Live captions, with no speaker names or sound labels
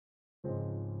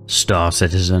Star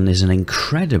Citizen is an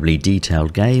incredibly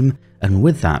detailed game, and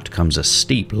with that comes a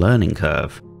steep learning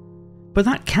curve. But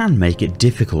that can make it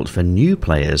difficult for new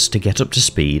players to get up to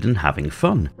speed and having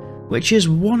fun, which is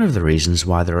one of the reasons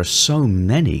why there are so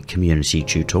many community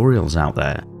tutorials out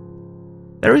there.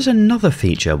 There is another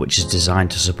feature which is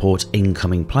designed to support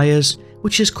incoming players,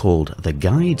 which is called the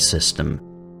guide system.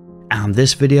 And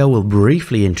this video will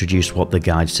briefly introduce what the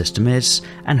guide system is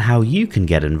and how you can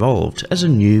get involved as a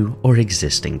new or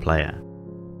existing player.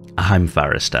 I'm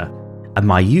Forrester, and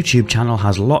my YouTube channel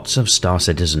has lots of Star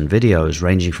Citizen videos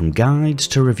ranging from guides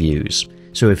to reviews,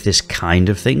 so if this kind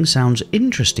of thing sounds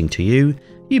interesting to you,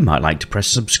 you might like to press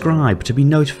subscribe to be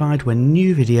notified when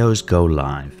new videos go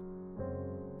live.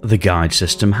 The guide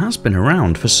system has been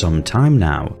around for some time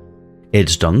now.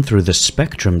 It's done through the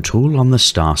Spectrum tool on the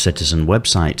Star Citizen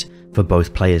website for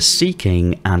both players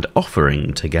seeking and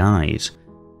offering to guide.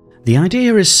 The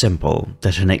idea is simple,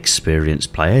 that an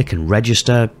experienced player can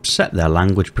register, set their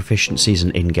language proficiencies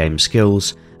and in-game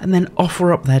skills, and then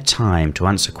offer up their time to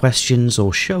answer questions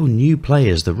or show new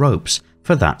players the ropes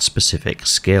for that specific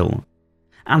skill.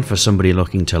 And for somebody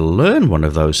looking to learn one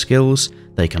of those skills,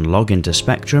 they can log into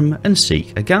Spectrum and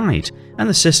seek a guide, and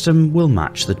the system will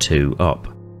match the two up.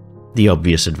 The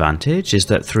obvious advantage is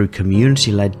that through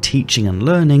community-led teaching and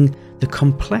learning, the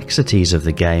complexities of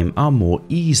the game are more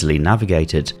easily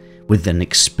navigated, with an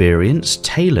experience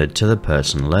tailored to the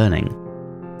person learning.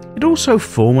 It also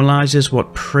formalises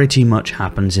what pretty much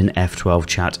happens in F12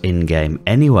 chat in-game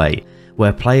anyway,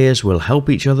 where players will help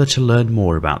each other to learn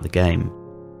more about the game.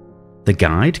 The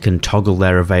guide can toggle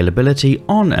their availability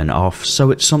on and off,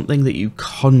 so it's something that you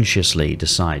consciously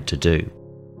decide to do.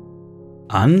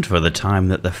 And for the time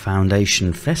that the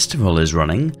Foundation Festival is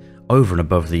running, over and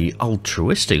above the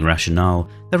altruistic rationale,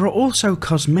 there are also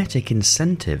cosmetic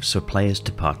incentives for players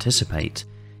to participate,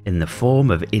 in the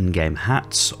form of in-game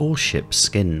hats or ship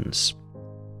skins.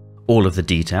 All of the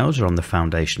details are on the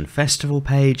Foundation Festival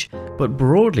page, but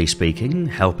broadly speaking,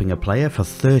 helping a player for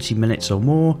 30 minutes or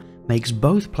more makes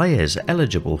both players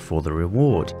eligible for the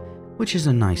reward, which is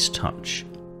a nice touch.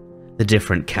 The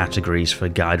different categories for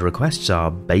guide requests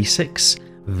are Basics,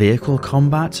 Vehicle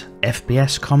Combat,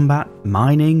 FPS Combat,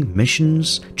 Mining,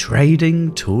 Missions,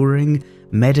 Trading, Touring,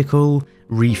 Medical,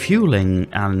 Refueling,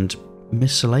 and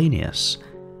Miscellaneous.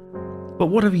 But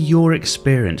what have your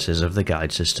experiences of the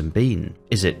guide system been?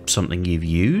 Is it something you've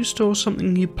used or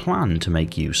something you plan to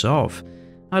make use of?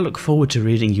 I look forward to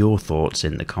reading your thoughts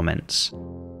in the comments.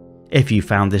 If you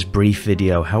found this brief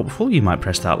video helpful, you might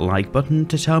press that like button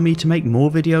to tell me to make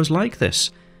more videos like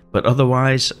this. But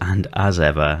otherwise, and as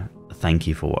ever, thank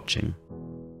you for watching.